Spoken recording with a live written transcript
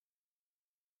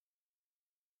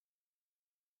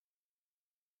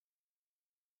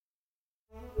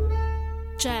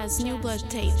Jazz New Blood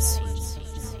Tapes.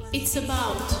 It's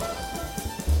about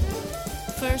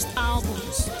first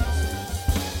albums,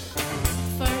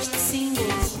 first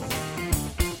singles,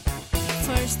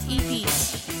 first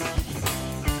EPs,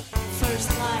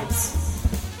 first lives.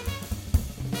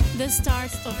 The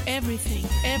start of everything.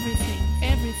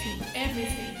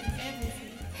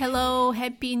 Hello,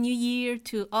 Happy New Year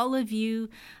to all of you.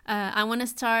 I want to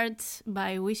start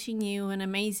by wishing you an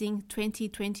amazing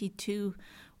 2022.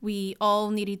 We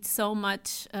all need it so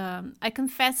much. I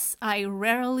confess I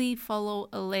rarely follow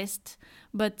a list,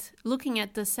 but looking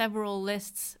at the several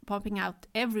lists popping out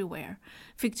everywhere,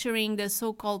 featuring the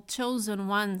so-called chosen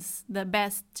ones, the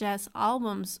best jazz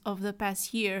albums of the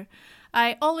past year,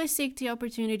 I always take the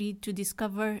opportunity to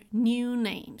discover new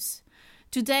names.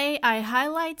 Today, I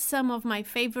highlight some of my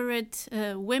favorite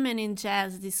women in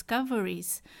jazz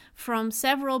discoveries from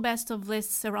several best of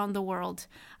lists around the world.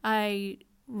 I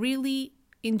really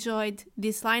enjoyed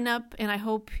this lineup and I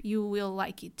hope you will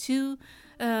like it too.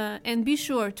 And be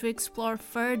sure to explore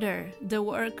further the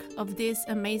work of these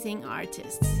amazing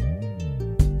artists.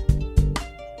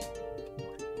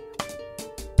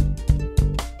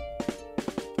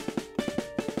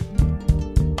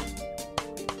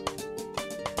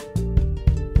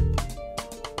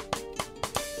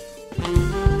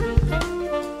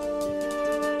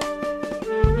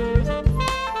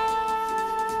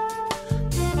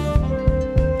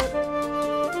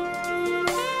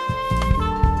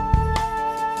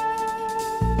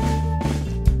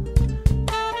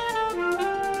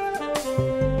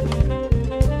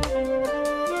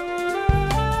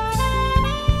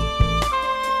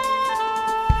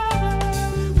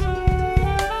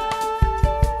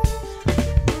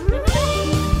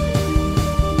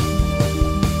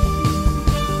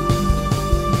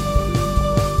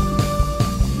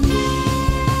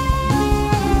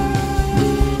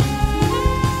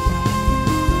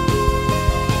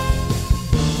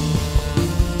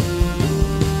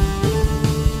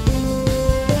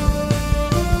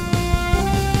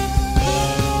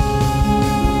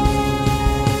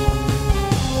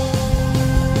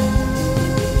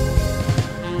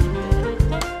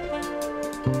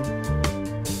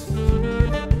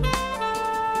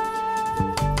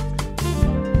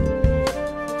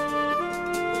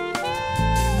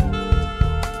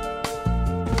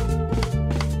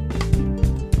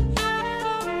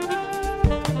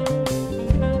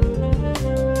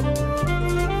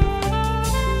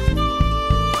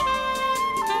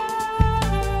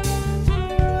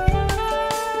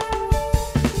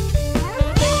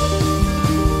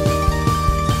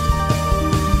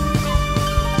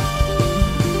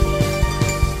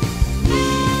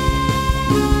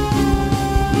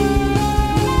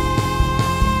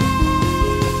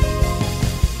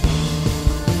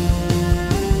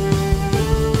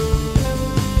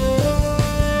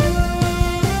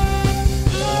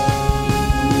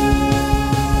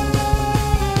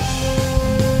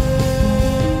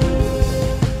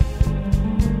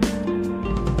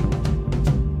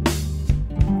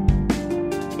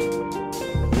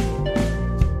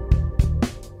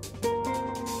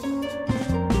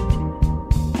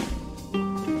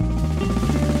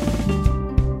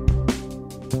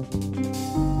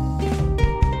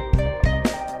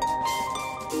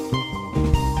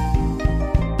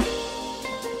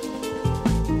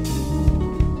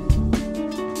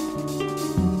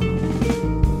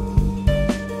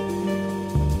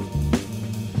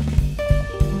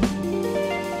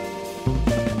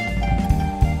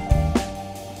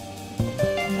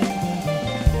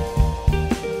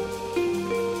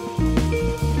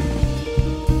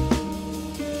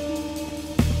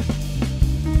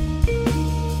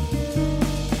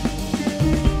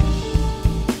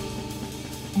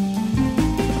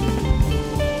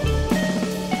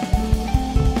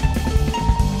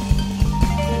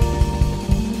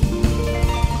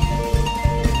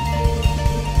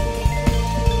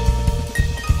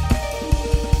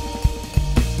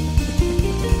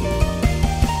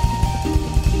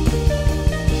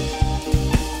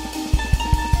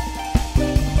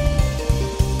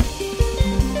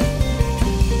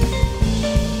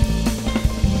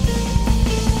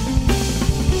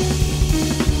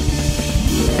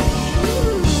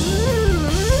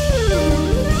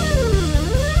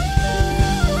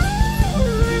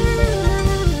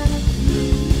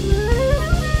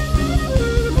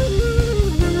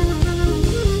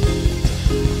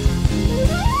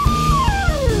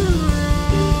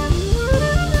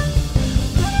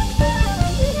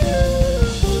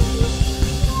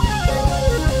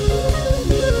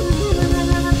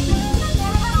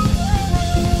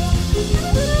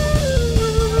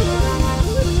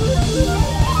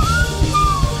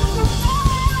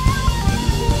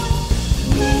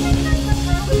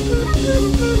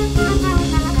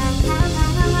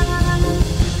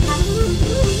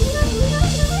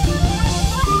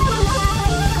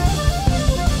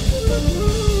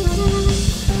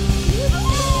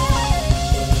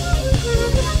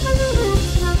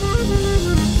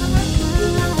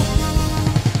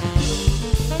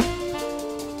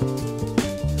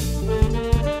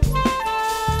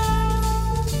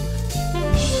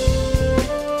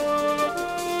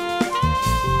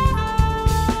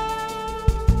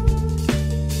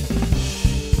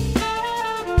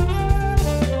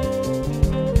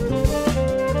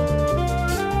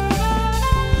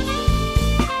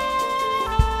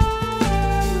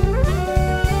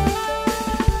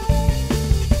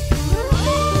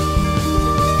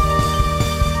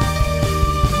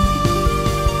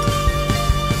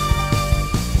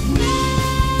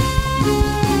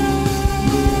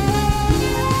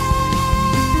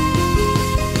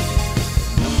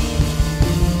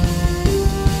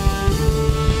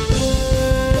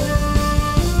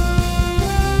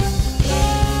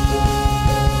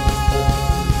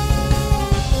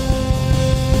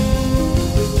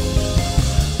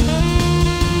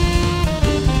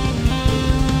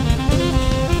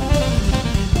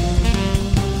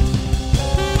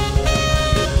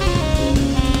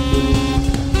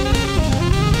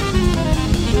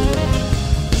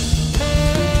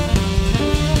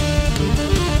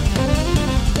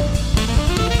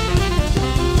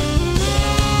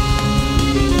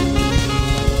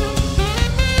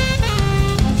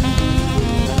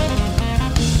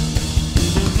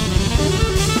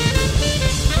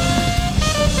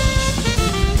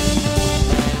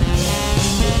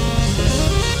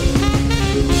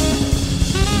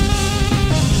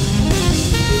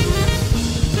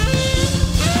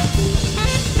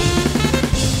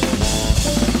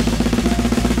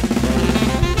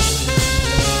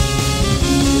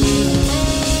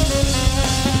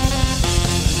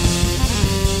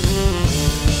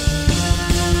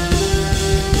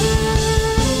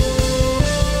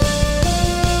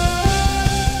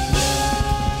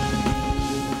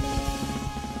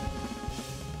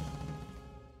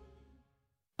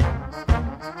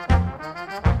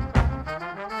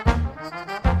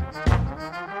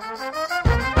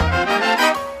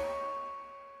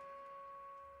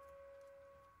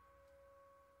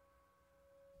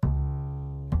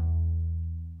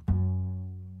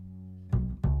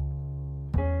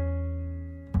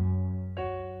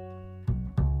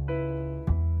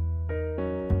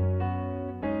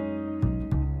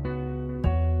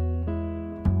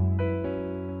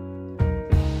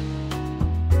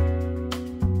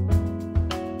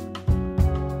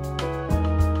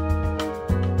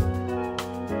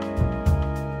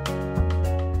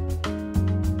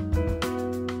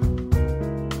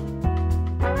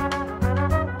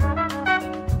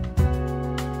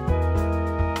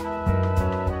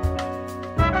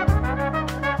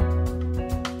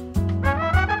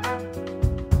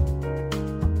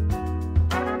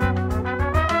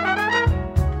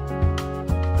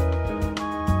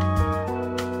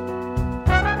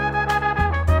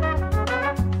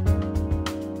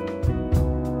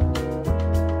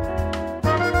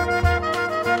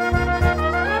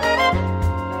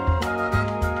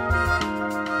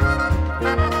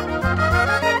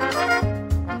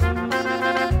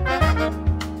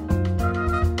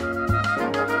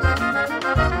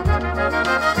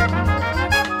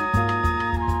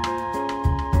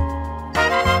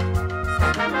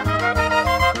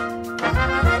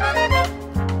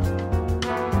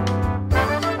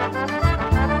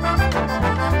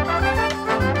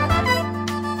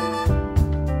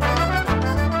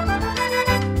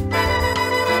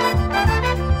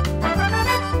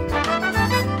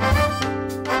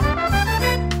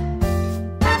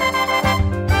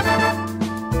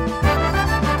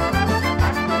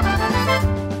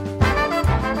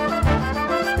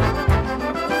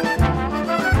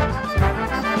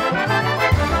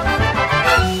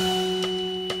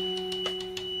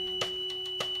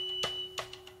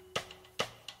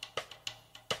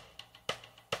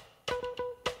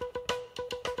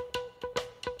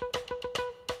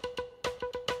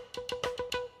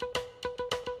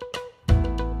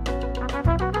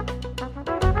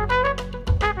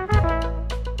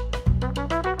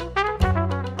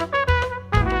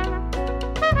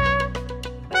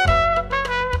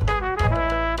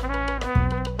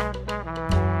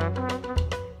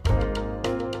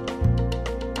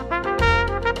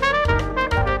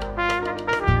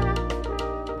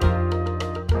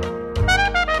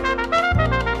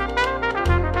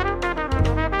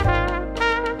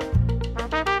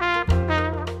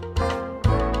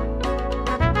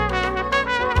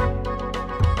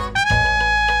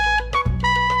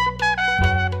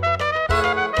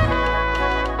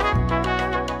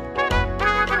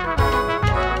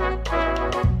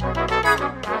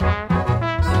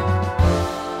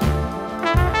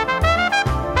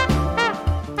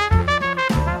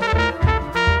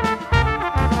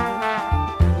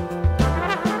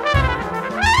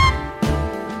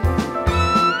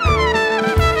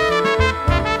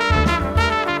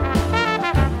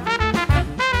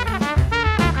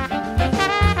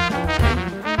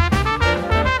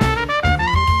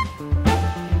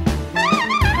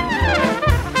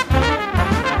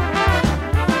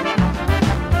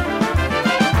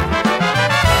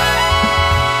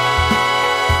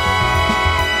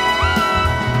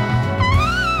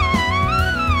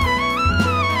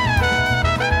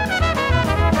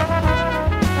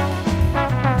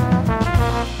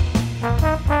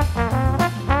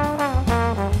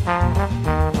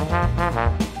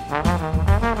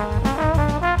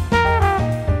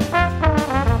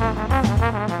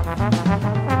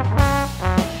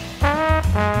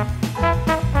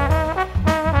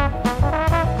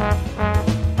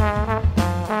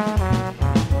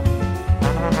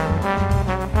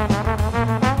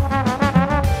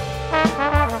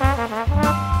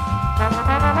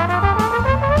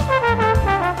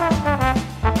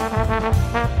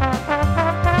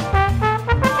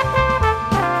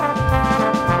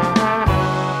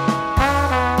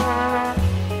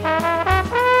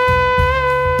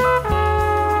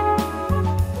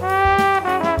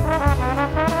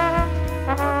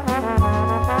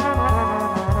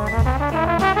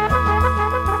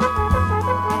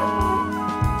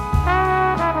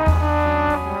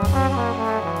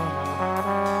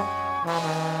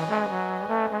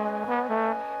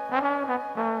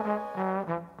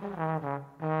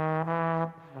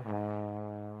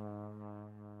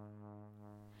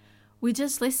 We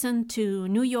just listened to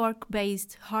New York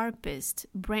based harpist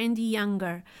Brandy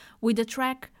Younger with the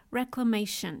track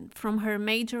Reclamation from her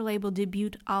major label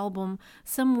debut album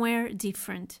Somewhere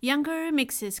Different. Younger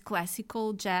mixes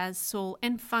classical, jazz, soul,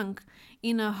 and funk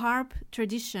in a harp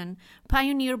tradition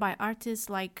pioneered by artists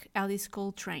like Alice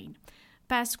Coltrane.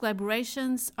 Past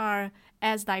collaborations are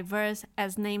as diverse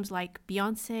as names like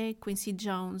Beyoncé, Quincy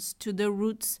Jones, To The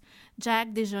Roots, Jack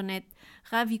DeJohnette,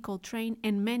 Ravi Coltrane,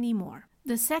 and many more.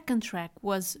 The second track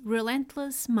was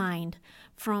Relentless Mind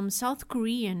from South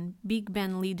Korean big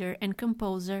band leader and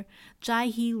composer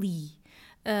Jae-hee Lee.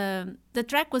 The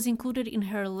track was included in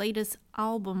her latest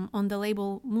album on the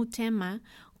label Mutema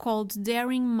called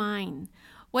Daring Mind.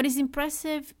 What is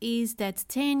impressive is that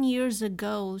 10 years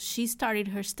ago she started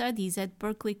her studies at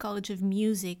Berklee College of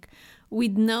Music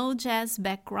with no jazz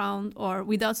background or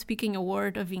without speaking a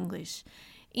word of English.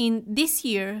 In this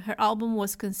year, her album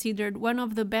was considered one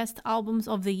of the best albums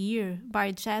of the year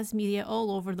by jazz media all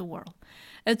over the world.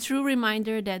 A true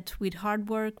reminder that with hard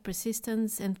work,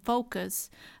 persistence, and focus,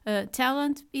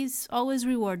 talent is always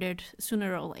rewarded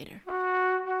sooner or later.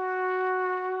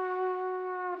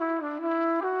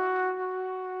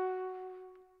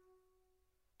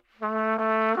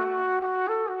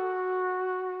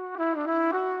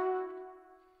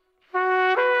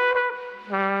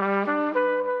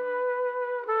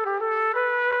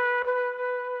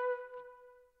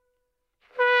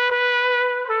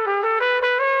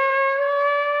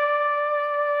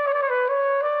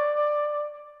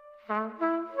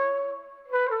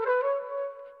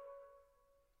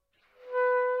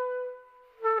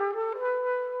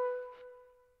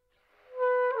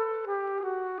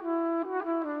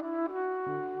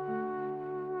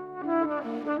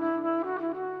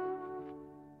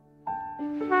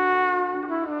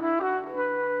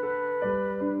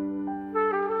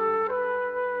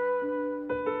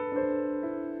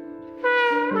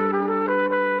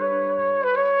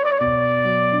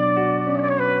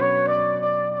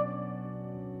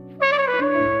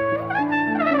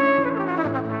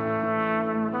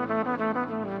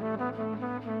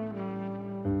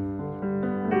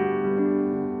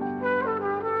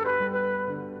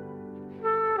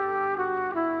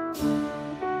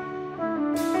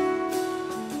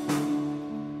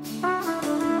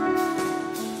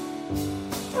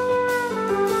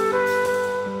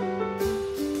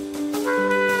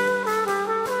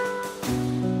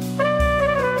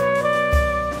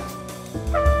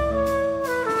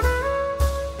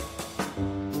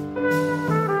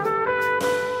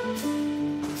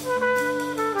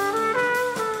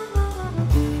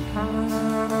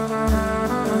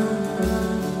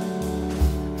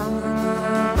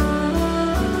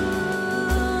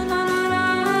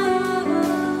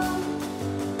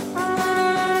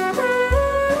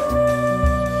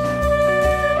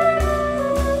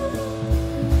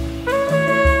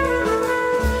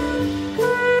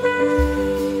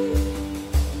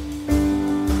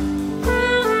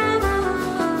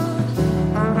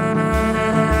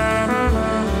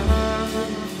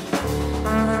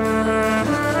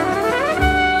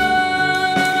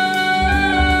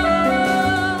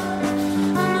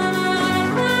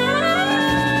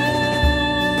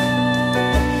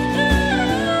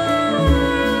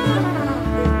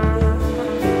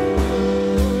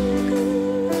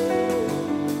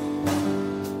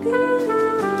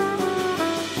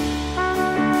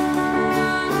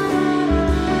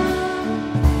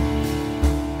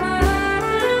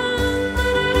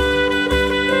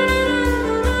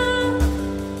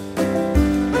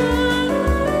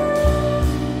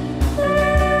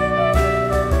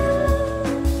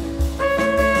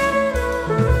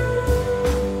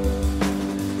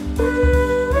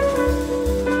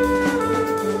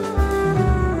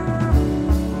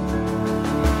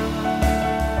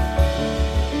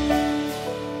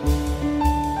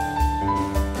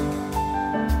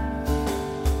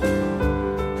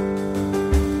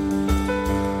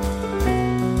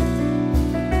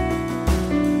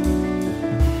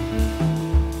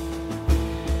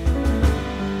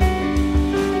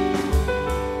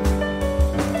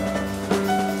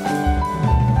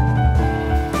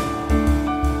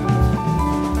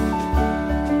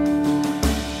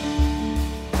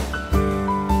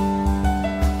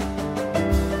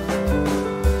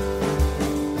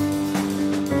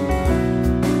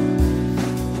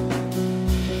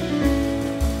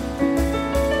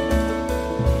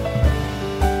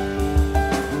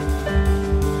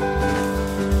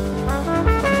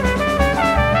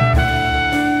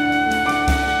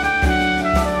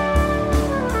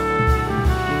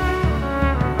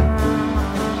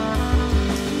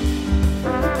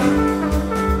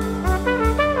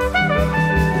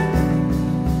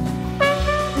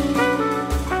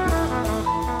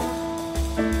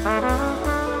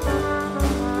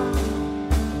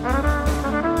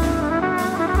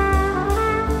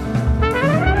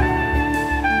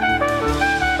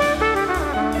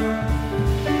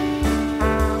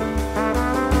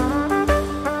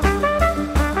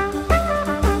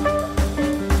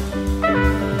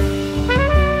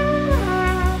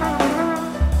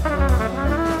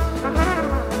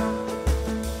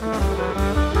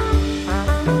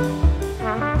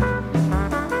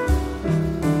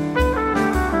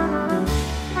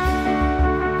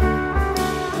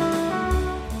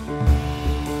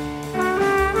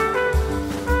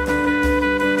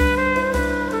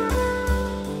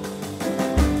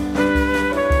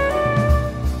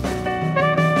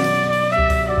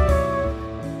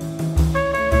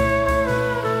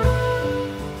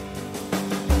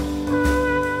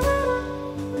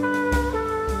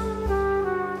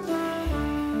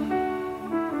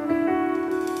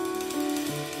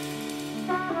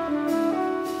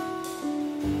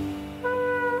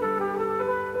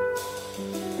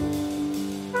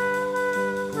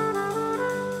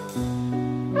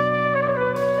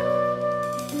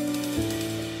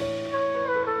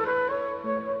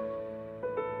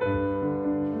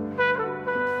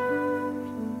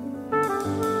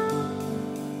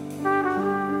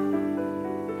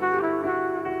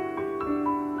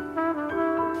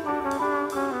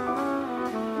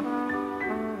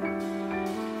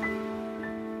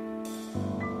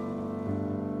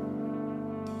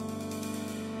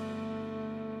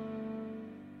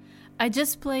 I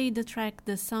just played the track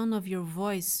The Sound of Your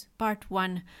Voice, Part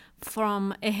 1,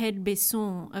 from Ehud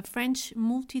Besson, a French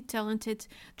multi-talented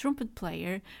trumpet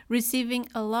player, receiving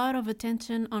a lot of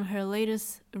attention on her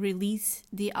latest release,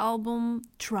 the album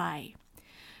Try.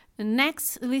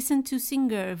 Next, listen to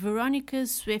singer Veronica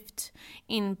Swift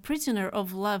in Prisoner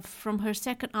of Love from her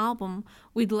second album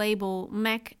with label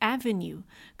Mac Avenue,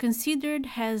 considered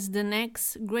as the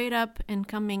next great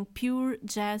up-and-coming pure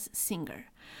jazz singer.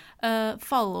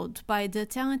 Followed by the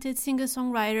talented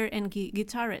singer-songwriter and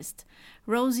guitarist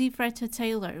Rosie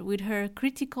Frater-Taylor with her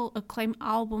critical acclaim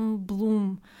album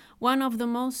Bloom, one of the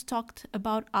most talked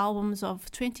about albums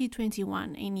of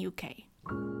 2021 in UK.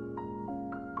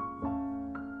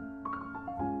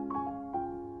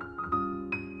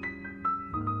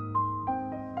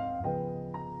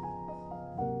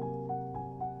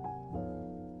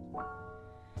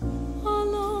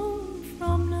 Alone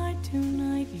from night to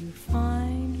night you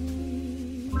find me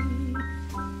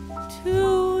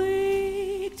too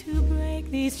weak to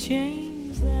break these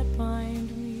chains that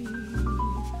bind me.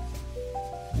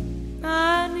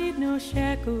 I need no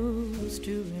shackles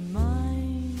to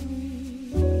remind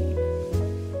me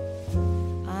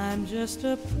I'm just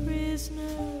a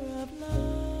prisoner of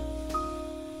love.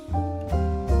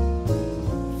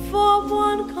 For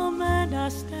one command I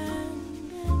stand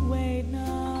and wait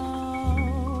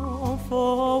now,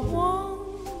 for one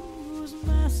who's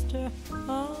master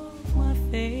of my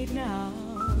fate now.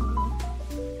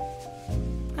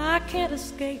 I can't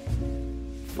escape,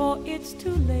 for it's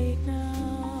too late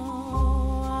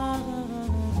now.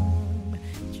 I'm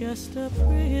just a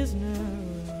prisoner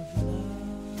of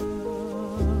love.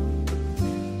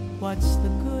 What's the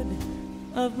good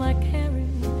of my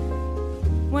caring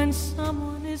when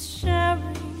someone is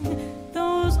sharing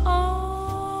those arms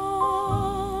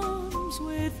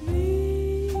with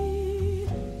me?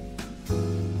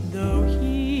 Though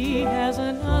he has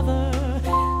another,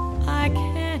 I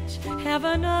can't have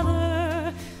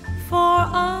another, for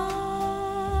I'm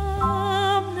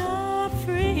not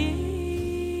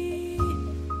free.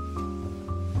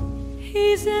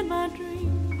 He's in my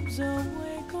dreams,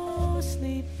 awake or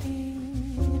sleeping.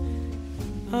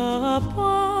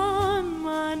 Upon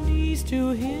my knees to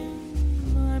him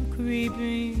I'm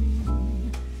creeping.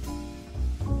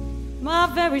 My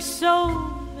very soul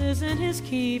is in his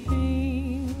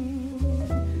keeping.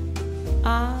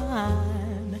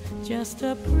 I'm just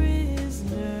a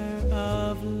prisoner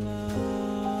of love.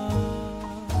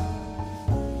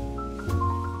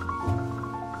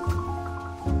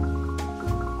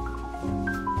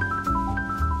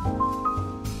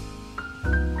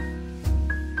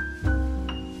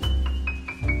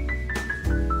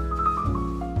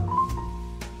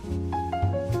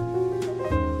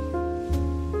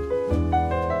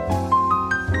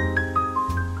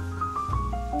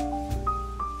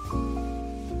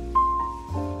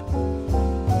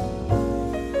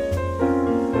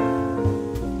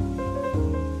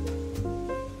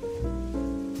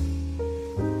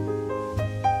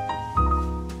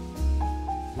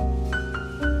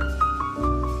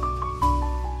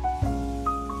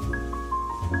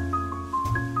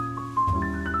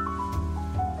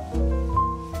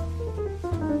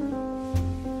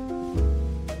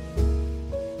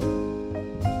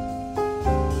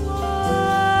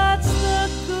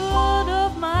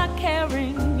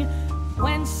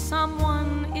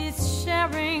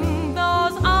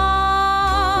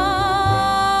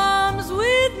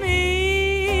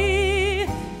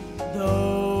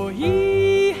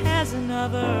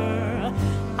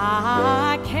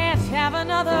 I can't have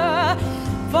another,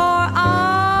 for I'm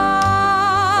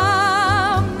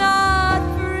not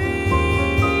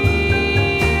free.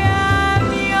 I'm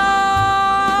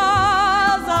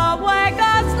yours, awake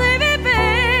or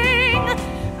sleeping. Upon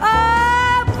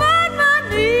my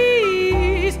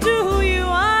knees to you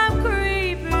I'm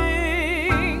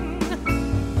creeping.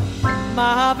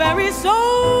 My very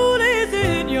soul is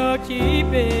in your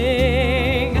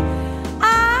keeping.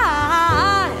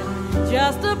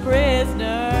 Just a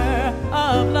prisoner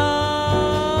of love.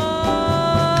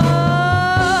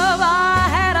 I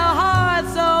had a heart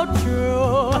so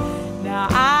true, now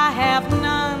I have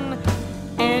none,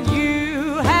 and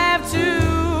you have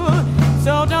too.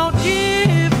 So don't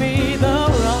give me the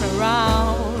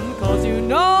runaround, 'cause you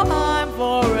know I'm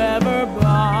forever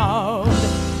bound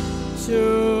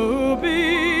to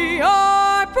be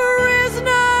your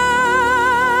prisoner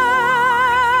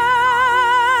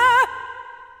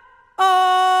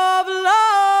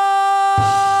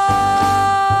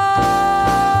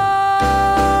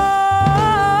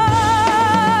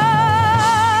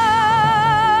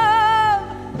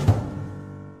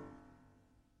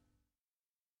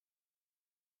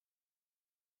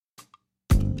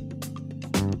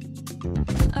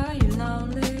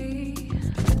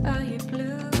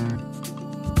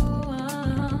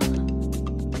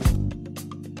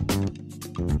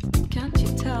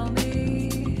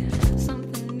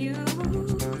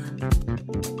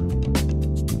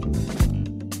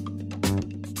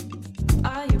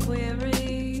Are you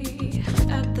weary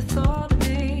at the thought of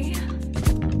me?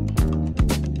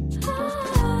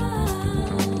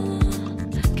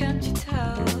 Can't you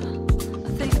tell? I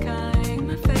think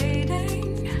I'm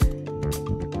fading.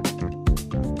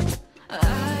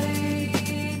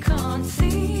 I can't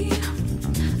see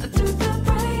through the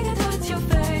rain. It hurts your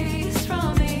face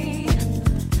from me.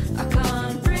 I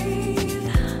can't breathe.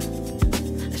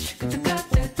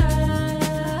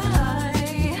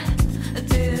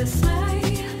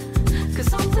 Dismay, 'cause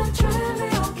something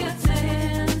trivial gets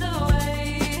in the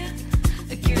way.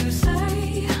 Like you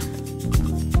say,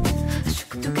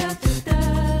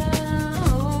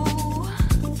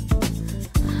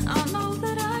 I know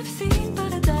that I've seen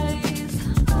better days.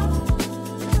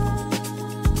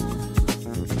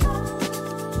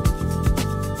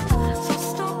 So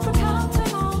stop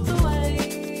recounting all the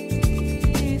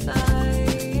ways I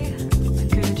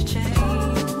could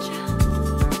change.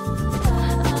 I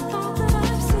know that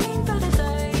I've seen better days.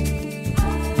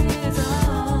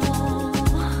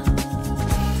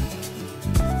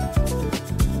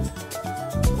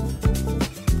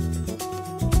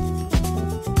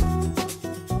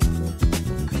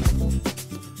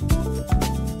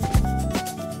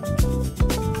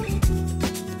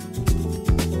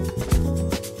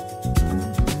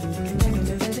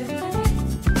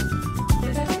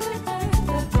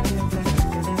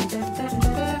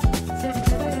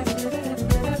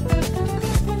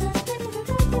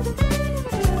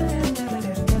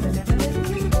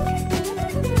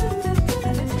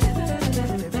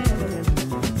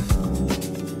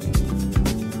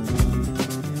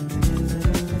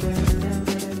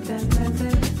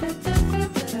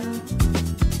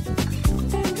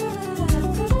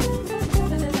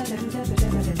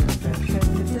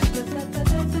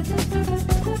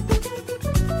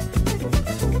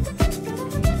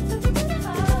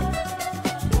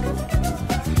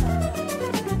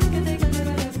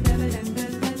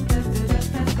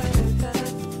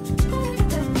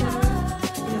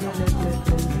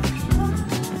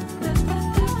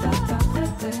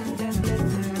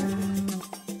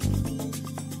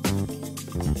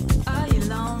 Are you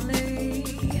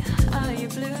lonely? Are you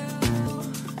blue?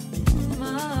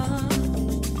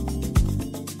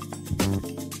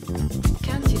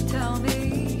 Can't you tell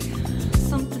me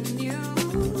something new?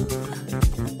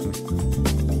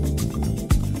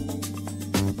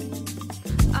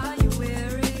 Are you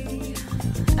weary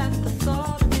at the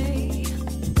thought of me?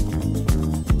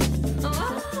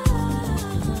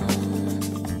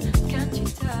 Can't you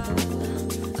tell?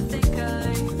 I think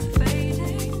I'm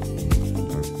fading.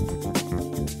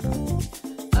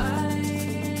 I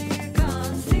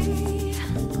can't see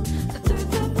through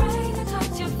the rain. It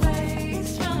hurts your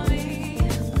face from me.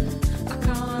 I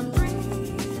can't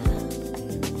breathe.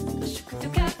 To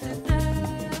get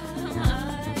there,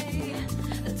 I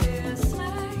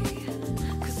dismay.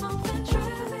 'Cause something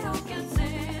trivial gets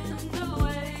in the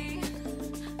way.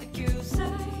 Like you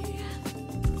say,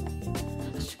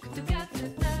 to get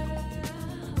there.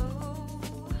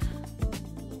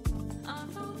 I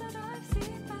know that I've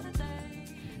seen better days.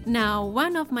 Now,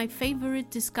 one of my favorite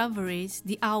discoveries,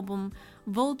 the album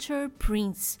Vulture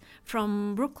Prince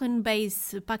from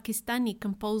Brooklyn-based Pakistani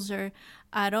composer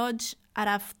Aroj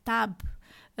Araftab.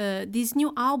 This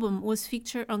new album was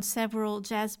featured on several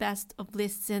jazz best of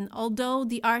lists, and although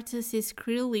the artist is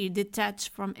clearly detached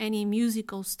from any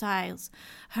musical styles,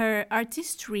 her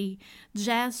artistry,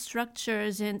 jazz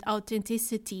structures, and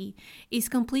authenticity is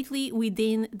completely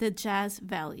within the jazz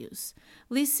values.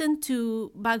 Listen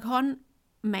to Baghon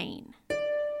Main.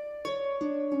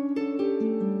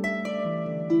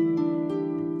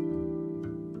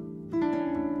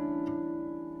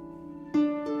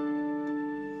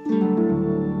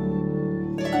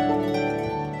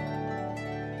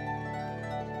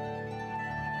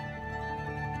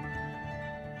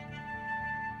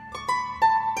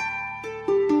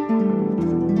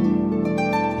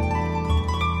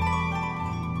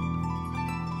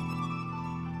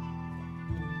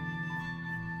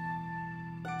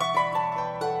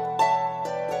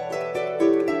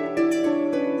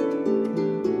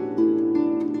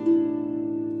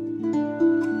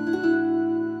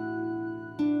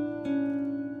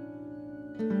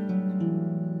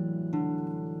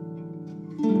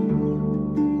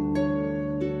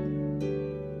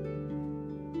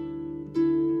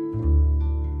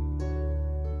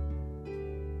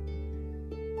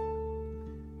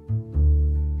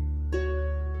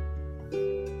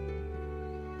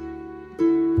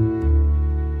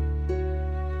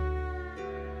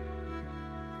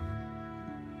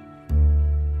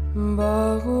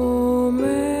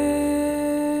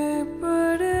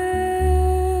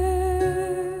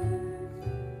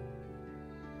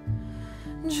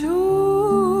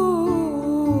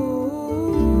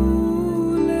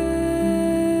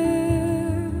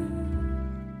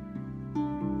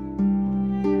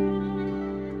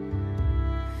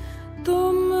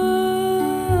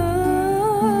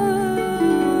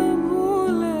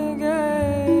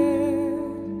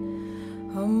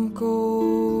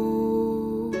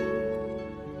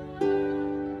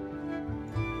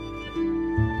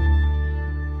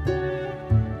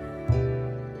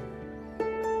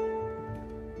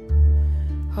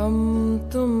 हम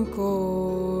तुमको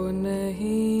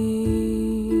नहीं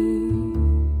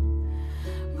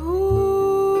भूले,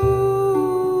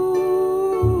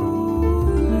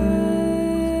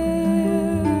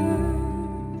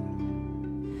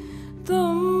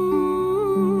 तुम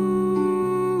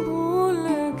भूल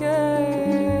गए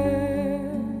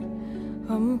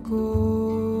हमको।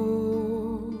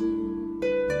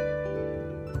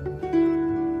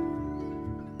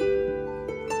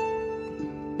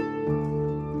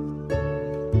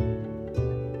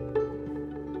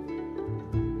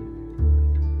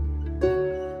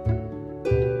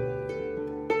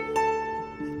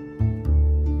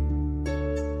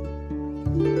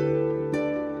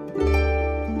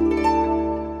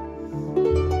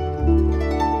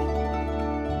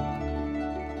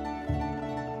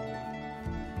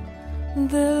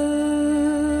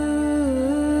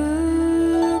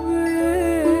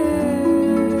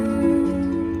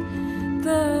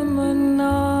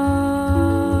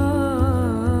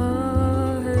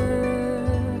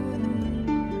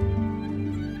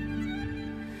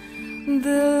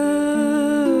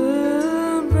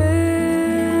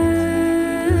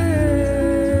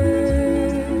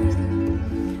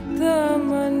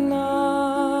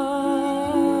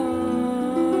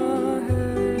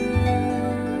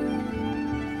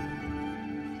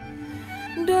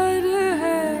 डर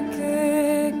है कि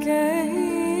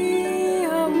कहीं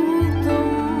हम तुम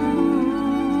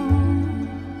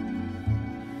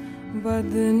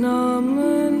बदनाम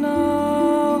ना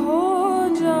हो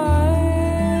जाए,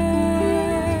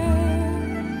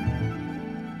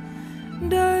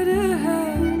 डर है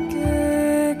कि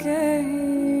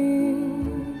कहीं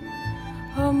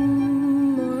हम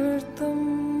और तुम।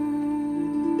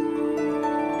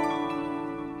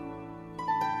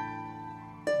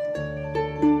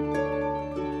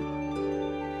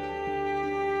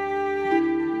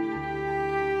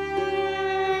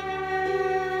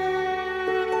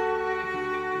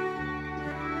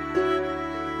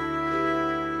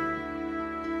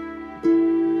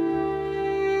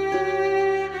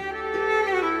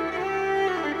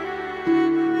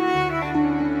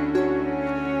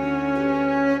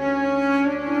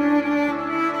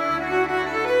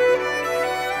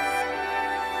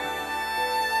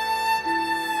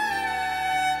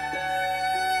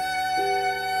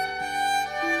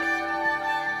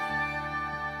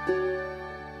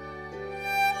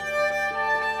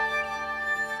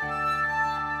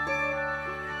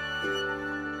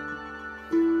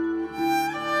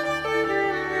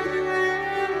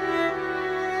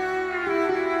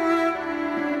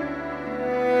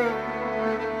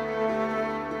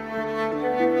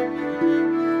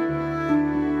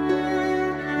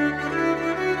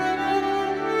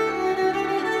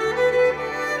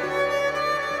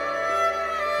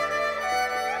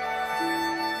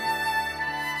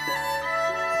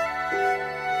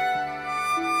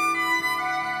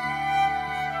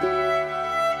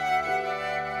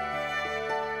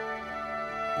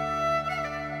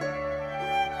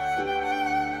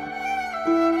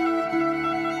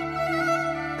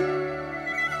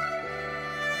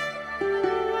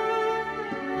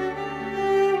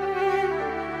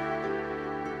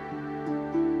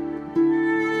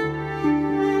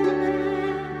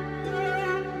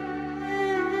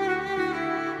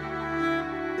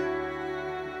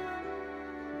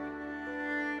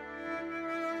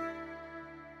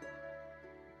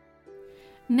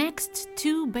 Next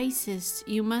two bassists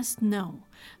you must know: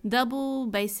 double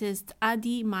bassist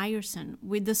Adi Meyerson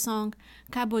with the song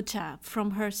Kabocha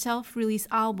from her self-release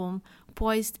album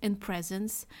Poised and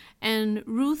Presence, and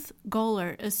Ruth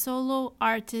Goller, a solo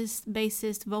artist,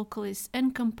 bassist, vocalist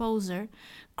and composer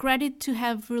credited to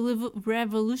have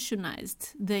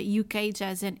revolutionized the UK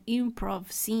jazz and improv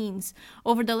scenes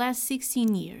over the last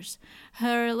 16 years.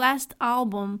 Her last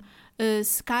album,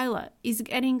 Skyla, is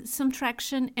getting some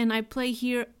traction, and I play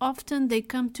here often. They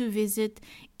come to visit,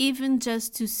 even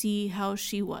just to see how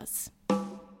she was.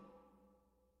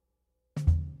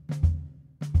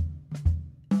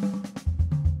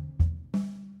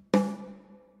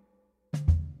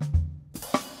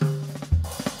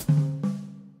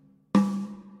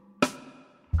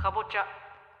 Kabocha,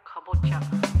 kabocha,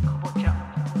 kabocha.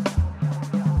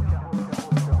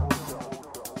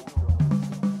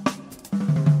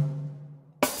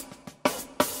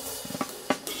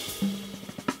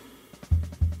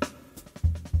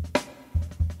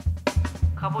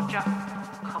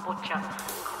 茶、か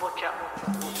ぼちゃ。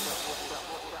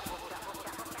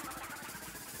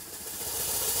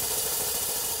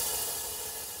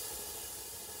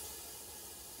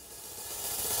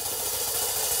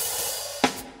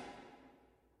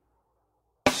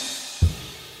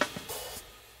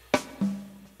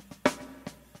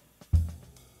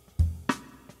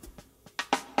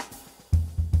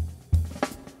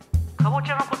かぼ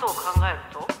ちゃのことを考える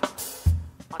と、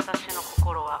私の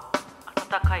心は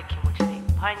温かい気持ちでいっ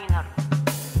ぱいになる。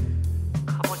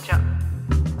かぼちゃ、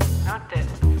なんて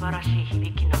素晴らしい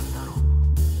響きなんだろう。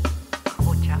か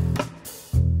ぼちゃ、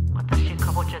私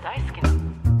かぼちゃ大好きなの。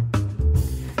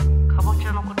かぼち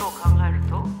ゃのことを考える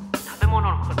と、食べ物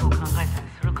のことを考えたり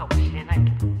するかもしれないけ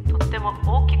ど、とっても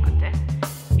大きくて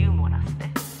ユーモラスで、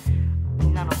み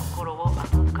んなの心を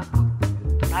温かく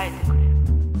捉えてくれる。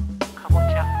かぼ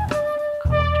ちゃ、か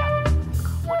ぼちゃ、か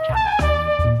ぼちゃ。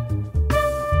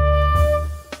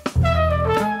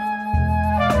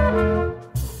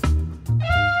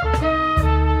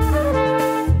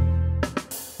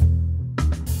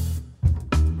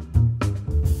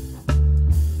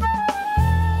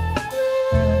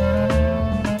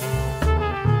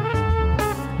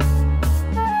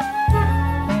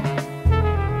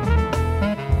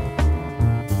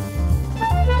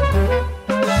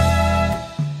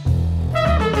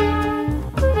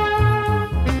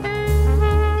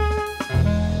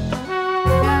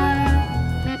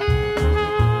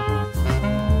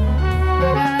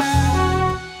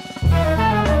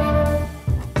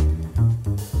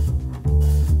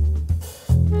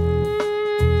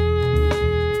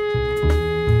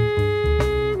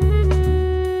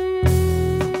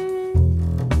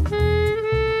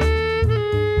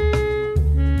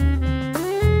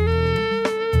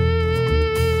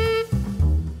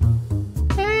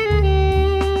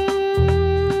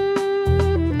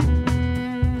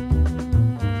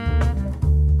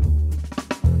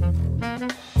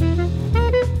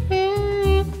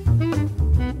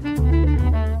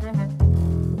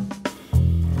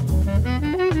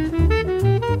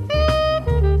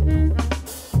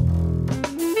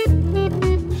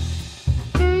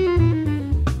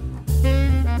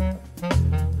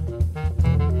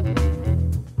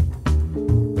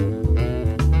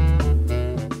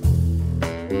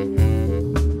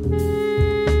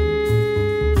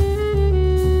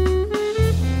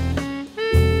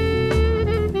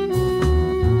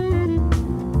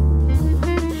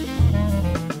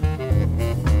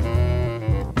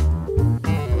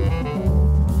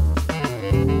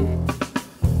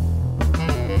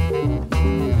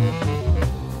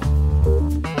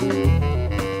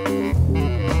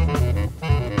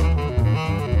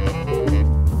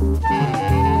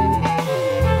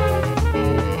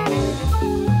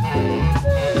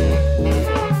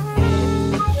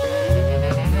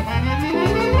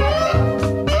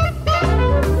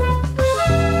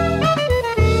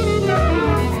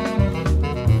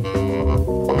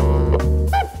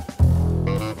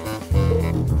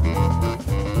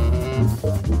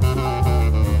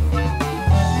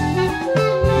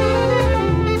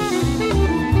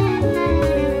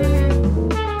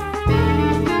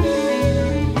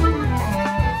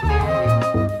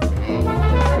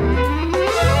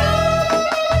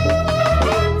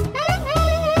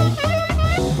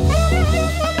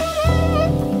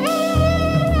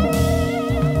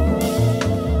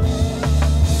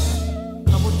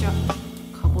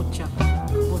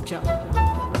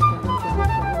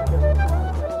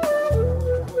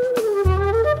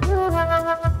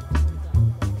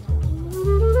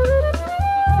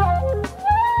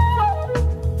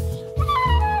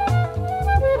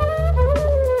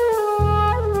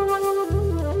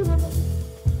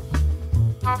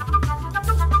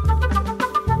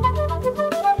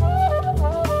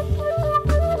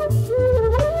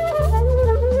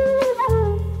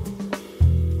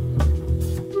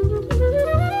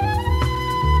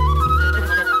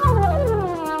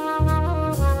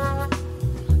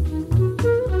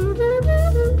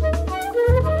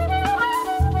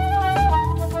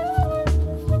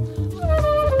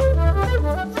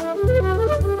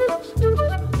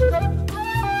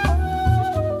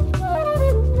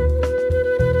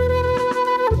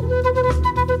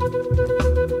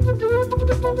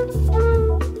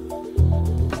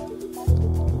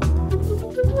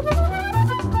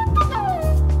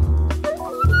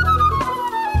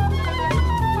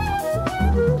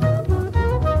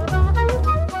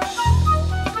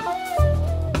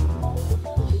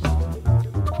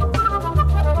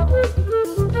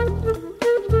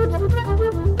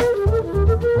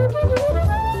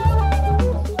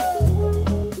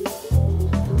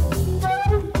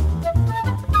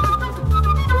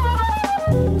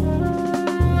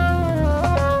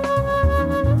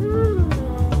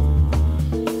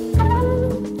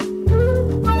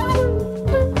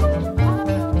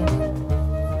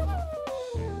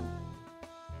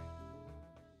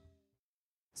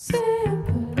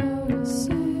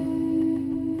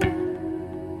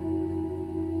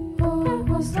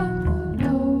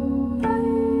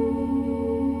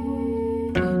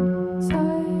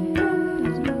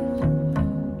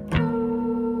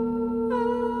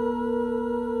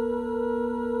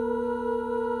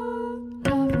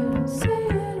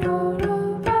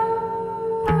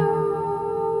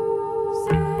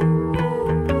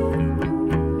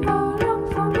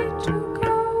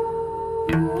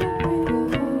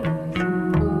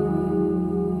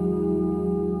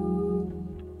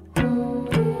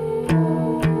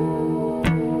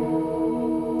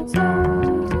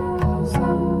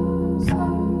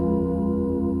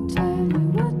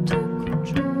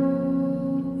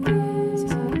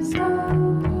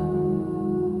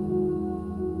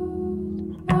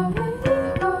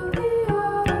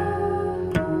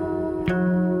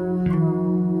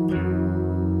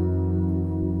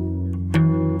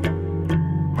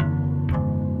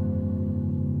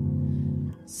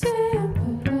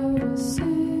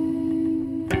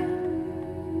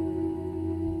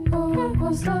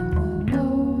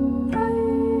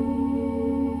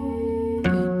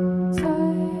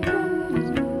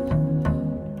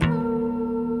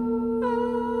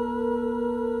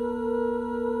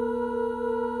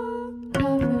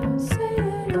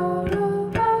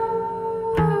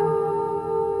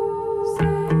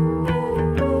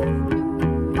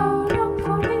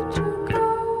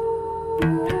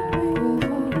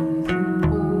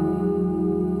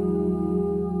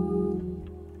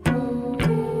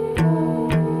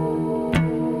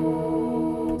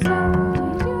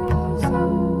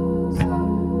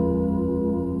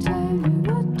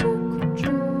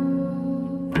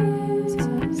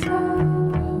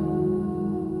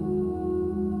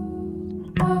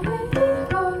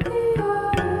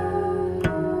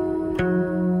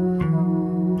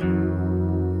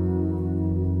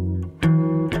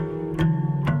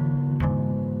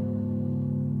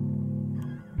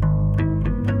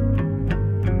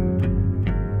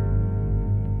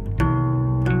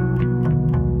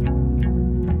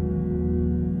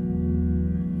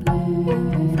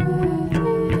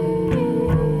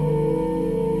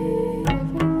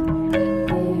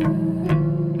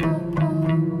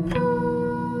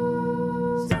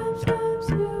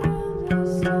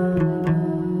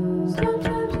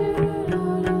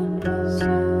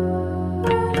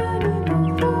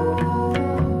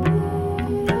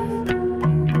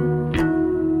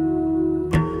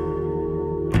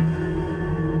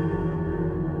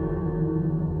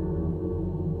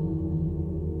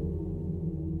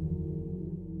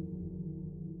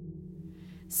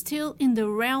Still in the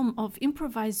realm of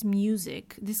improvised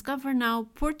music, discover now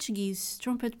Portuguese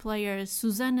trumpet player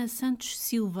Susana Santos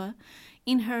Silva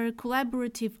in her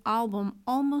collaborative album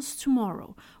Almost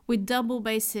Tomorrow with double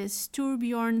bassist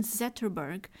Torbjorn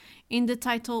Zetterberg in the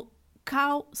title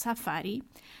Cow Safari,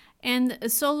 and a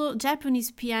solo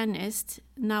Japanese pianist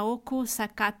Naoko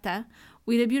Sakata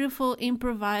with a beautiful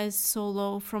improvised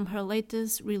solo from her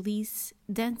latest release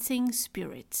Dancing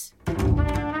Spirits.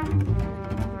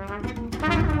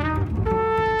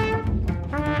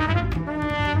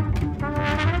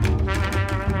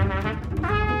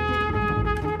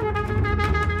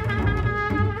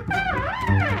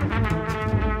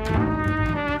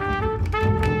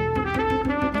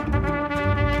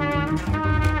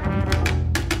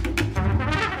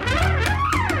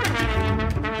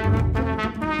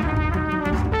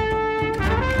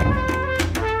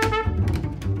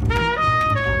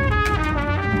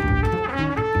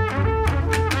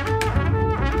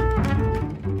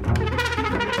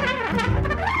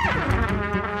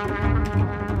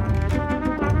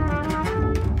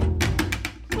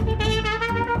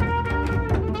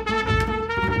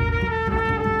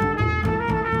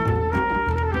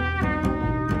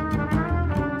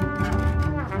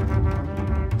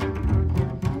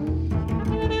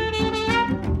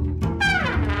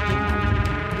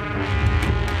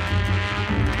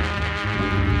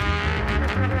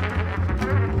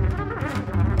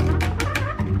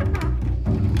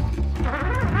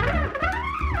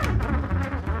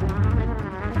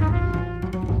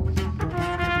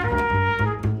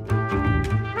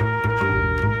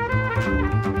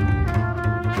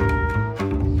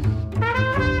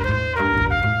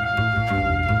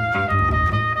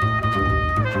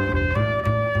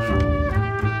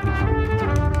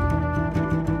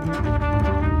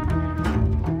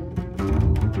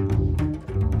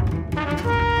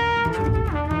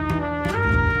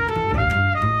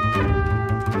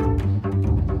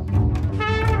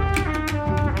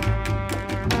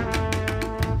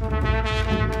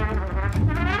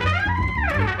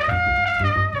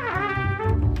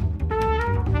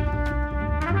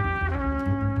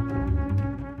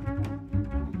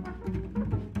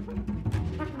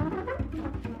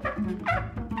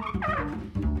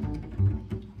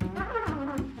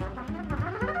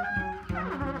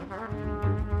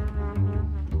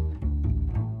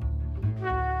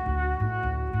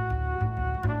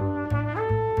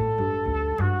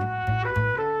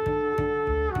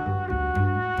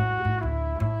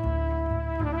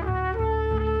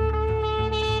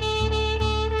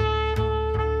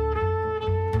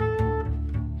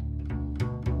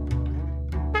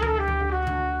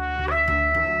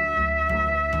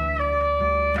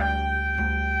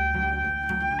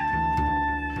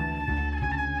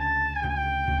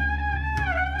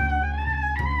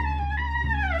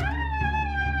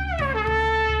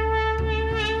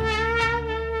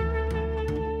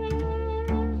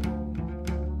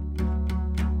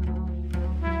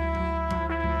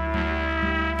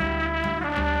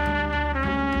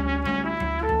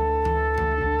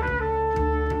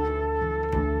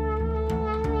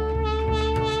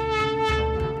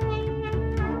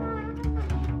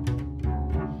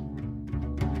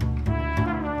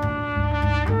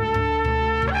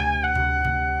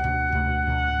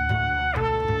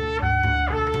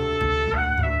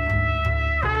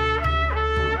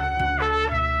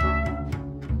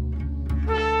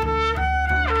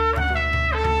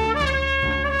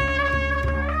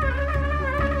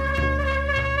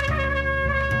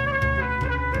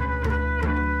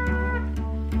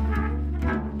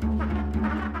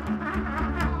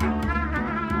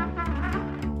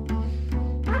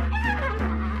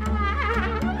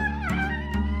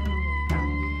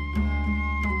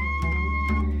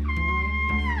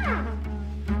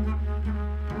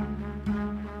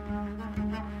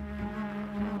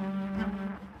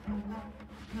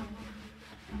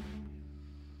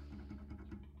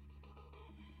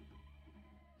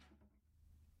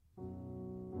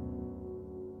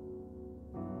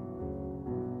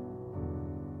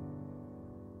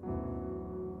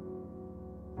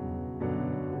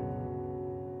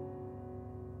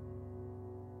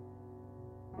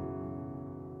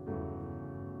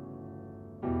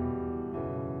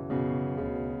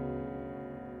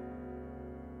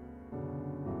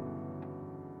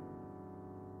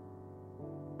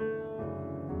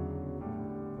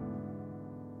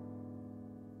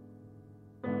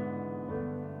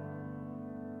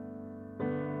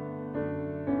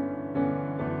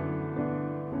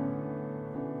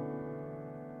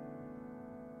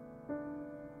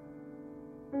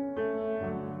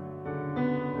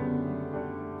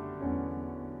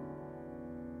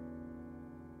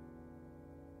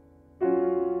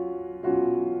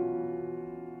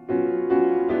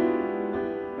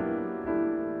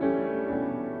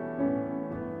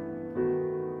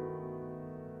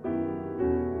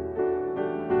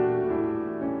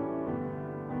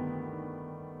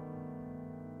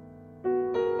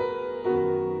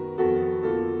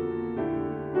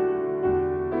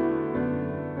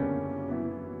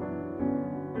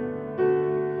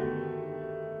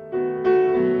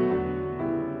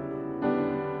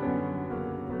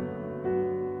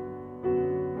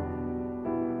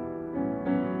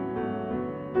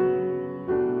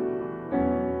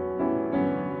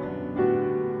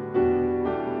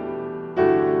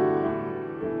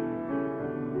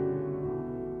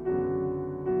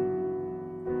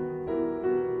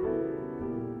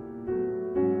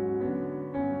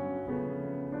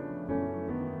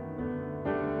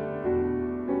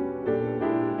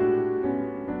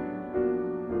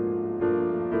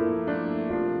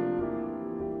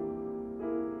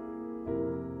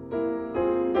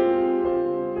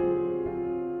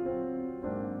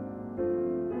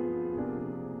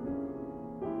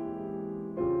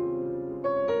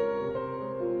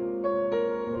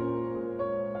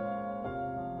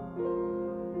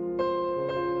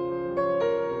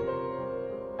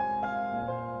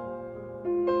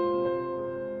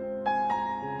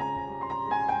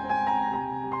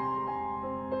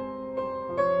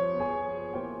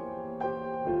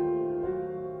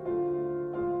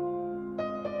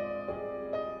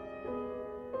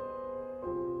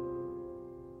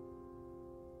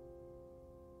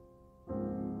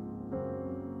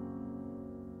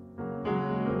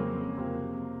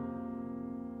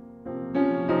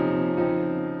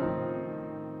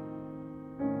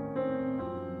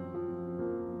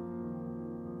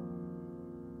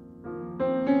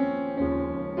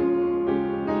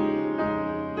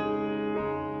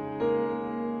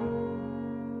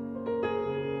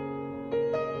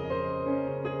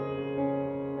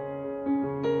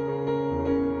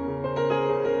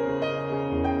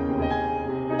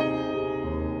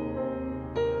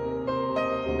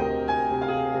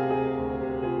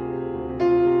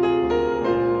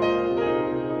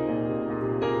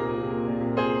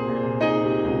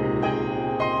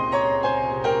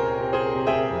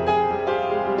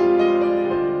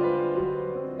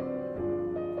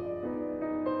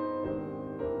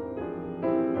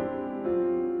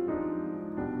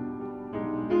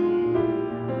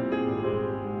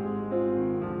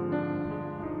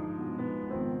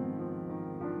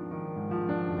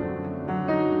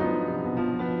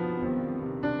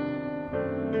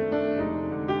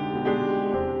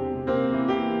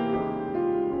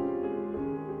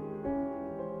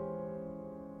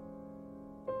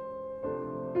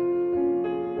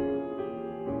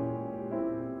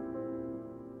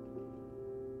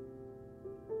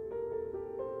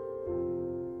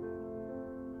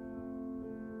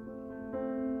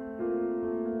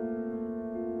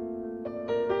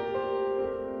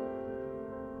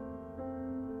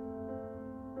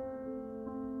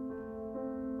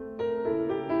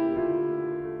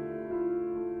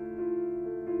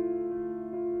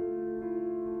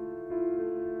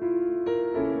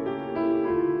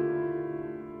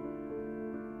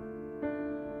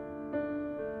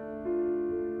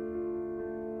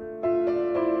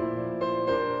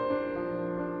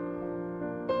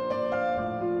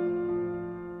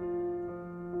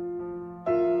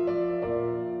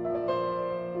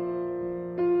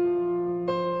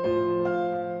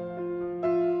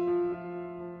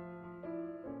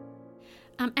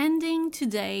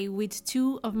 today with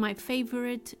two of my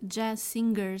favorite jazz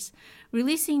singers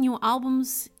releasing new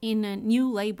albums in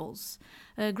new labels.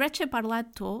 Gretchen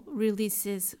Parlato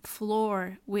releases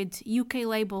Floor with UK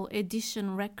label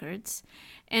Edition Records,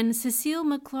 and Cecile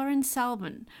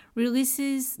McLaurin-Salvin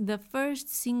releases the first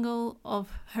single of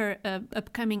her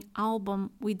upcoming album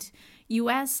with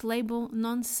US label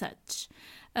Nonsuch.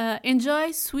 Enjoy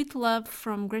Sweet Love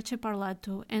from Gretchen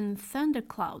Parlato and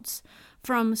Thunderclouds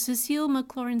from Cecile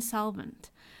McLaurin-Salvin.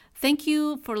 Thank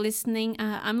you for listening.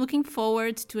 I'm looking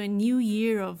forward to a new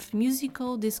year of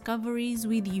musical discoveries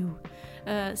with you.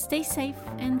 Stay safe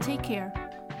and take care.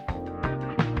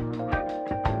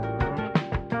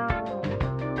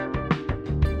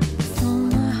 From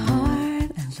my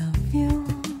heart, I love you.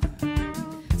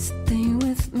 Stay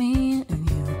with me and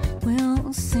you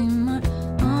will see my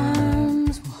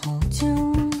arms will hold you.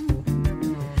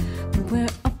 When we're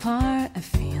apart, I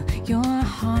feel your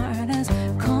heart has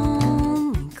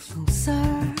called me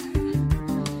closer.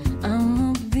 I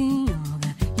will be all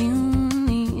that you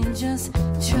need. Just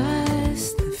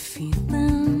trust the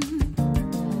feeling.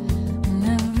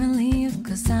 Never leave,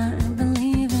 'cause I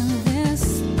believe in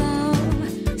this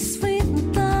love, sweet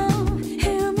love.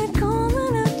 Hear me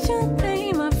calling out your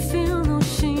name. I feel no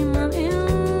shame. I'm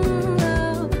in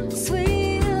love,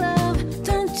 sweet love.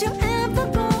 Don't you ever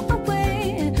go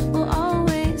away. It will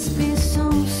always be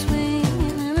so sweet.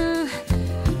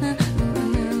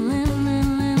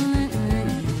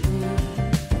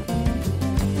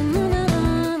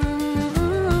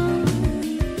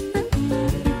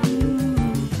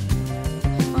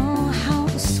 Oh, how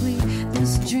sweet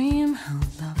this dream, how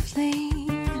lovely.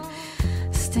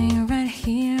 Stay right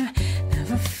here,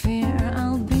 never fear.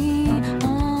 I'll be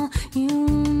all you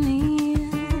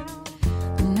need.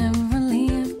 Never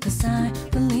leave, 'cause I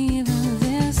believe in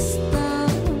this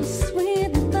love,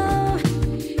 sweet love.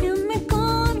 Hear me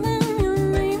calling your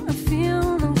name. I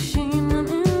feel no shame. I'm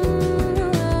in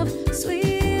love,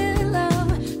 sweet love.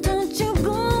 Don't you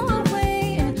go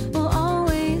away. It will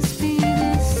always be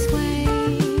this way.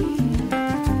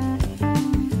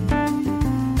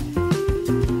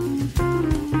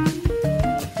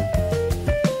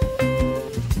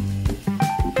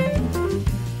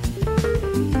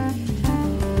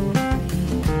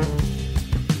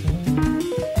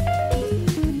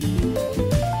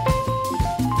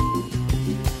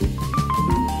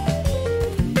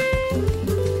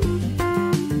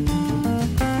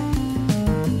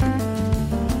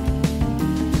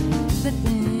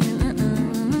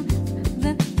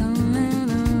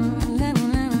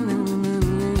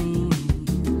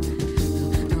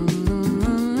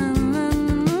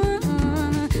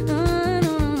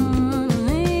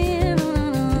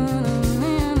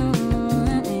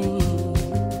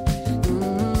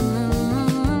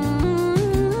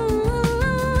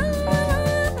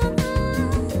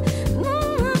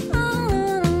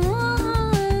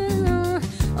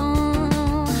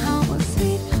 Oh, how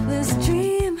sweet this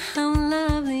dream, how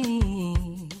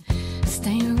lovely.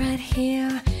 Stay right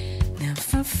here,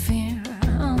 never fear.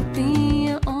 I'll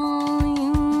be all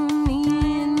you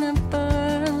need. Never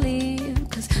leave,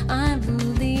 'cause I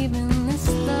believe in this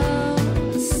love,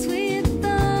 sweet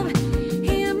love.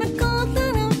 Hear me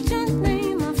calling out your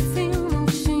name. I feel no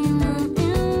shame. I'm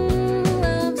in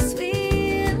love,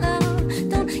 sweet love.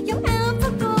 Don't you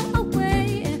ever go away.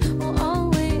 It will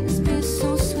always be so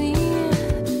sweet,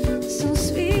 so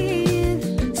sweet,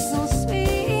 so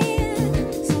sweet,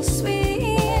 so sweet,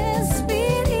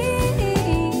 sweet,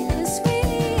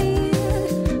 sweet,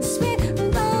 sweet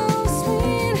love,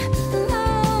 sweet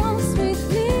love, sweet,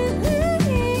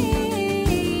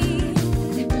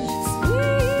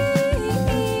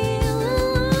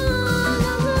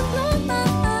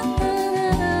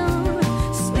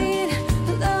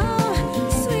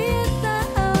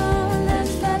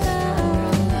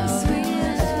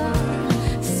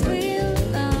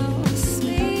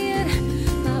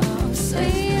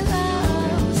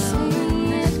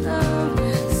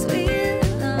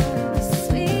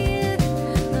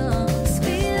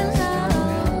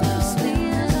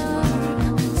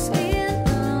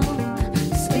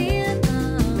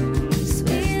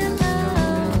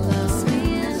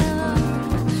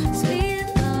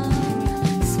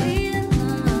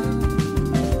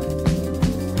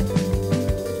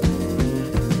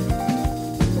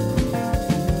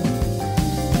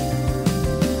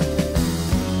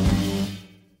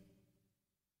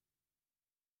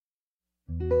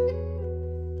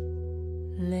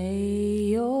 Lay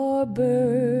your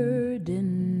burden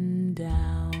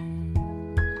down.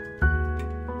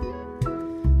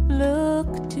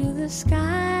 Look to the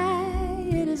sky,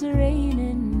 it is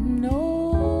raining.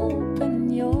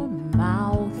 Open your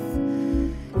mouth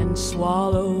and swallow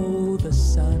swallow the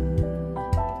sun,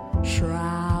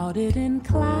 shrouded in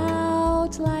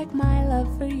clouds like my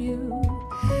love for you,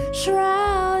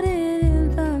 shrouded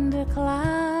in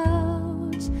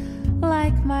thunderclouds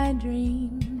like my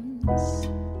dreams.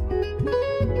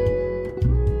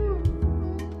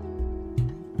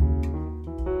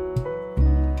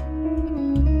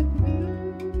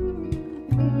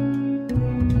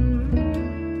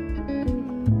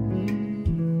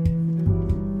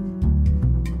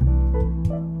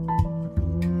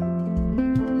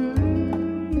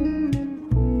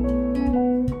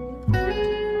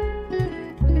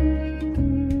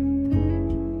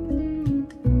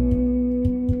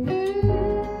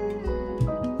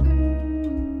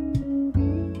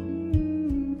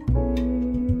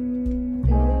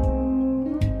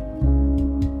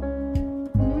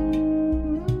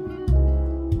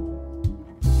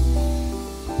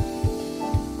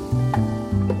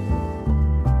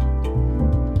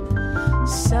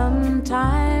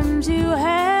 Sometimes you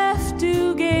have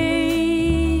to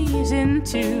gaze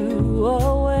into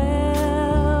a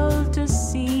well to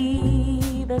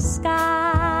see the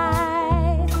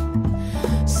sky.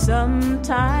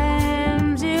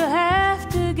 Sometimes you have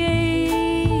to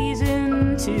gaze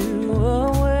into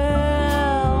a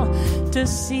well to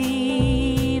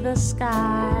see the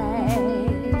sky.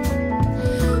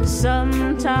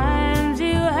 Sometimes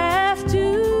you have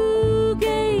to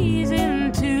gaze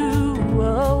into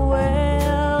a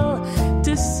well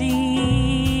to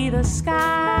see the sky.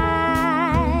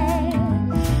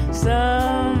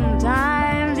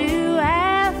 Sometimes you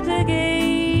have to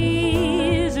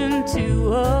gaze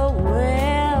into a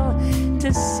well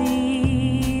to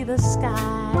see the sky.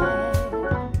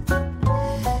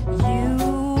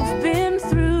 You've been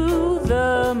through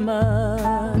the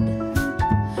mud.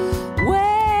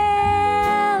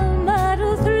 Well,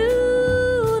 muddle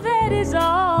through, that is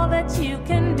all that you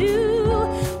can do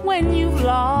when you've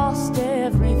lost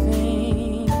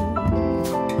everything.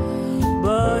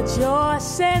 But your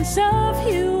sense of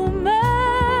humor,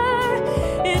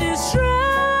 it is shrouded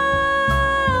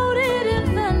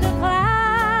in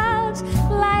thunderclouds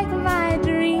like my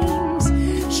dreams,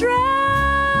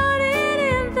 shrouded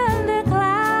in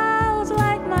thunderclouds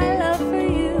like my love for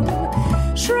you,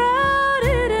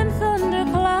 shrouded in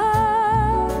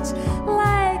thunderclouds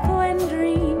like when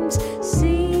dreams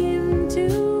seem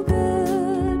too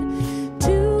good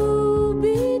to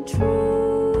be true.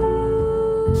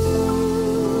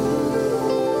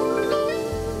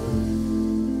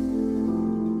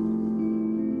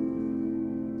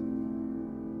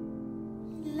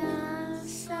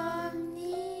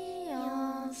 L'insomnie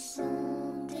en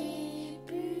son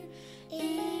début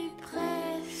est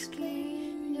presque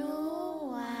une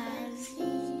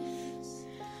oasis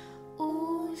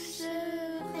où se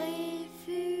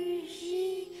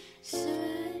réfugient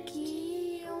ceux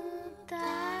qui ont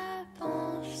à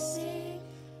penser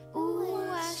ou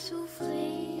à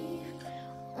souffrir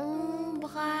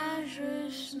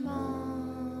ombrageusement.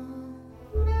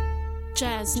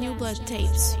 Jazz New Blood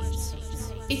Tapes.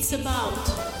 It's about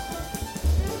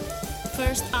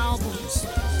first albums,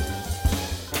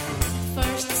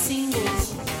 first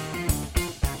singles,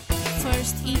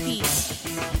 first EPs,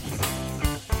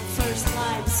 first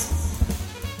lives.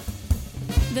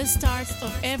 The start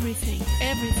of everything,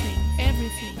 everything,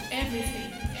 everything,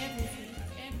 everything.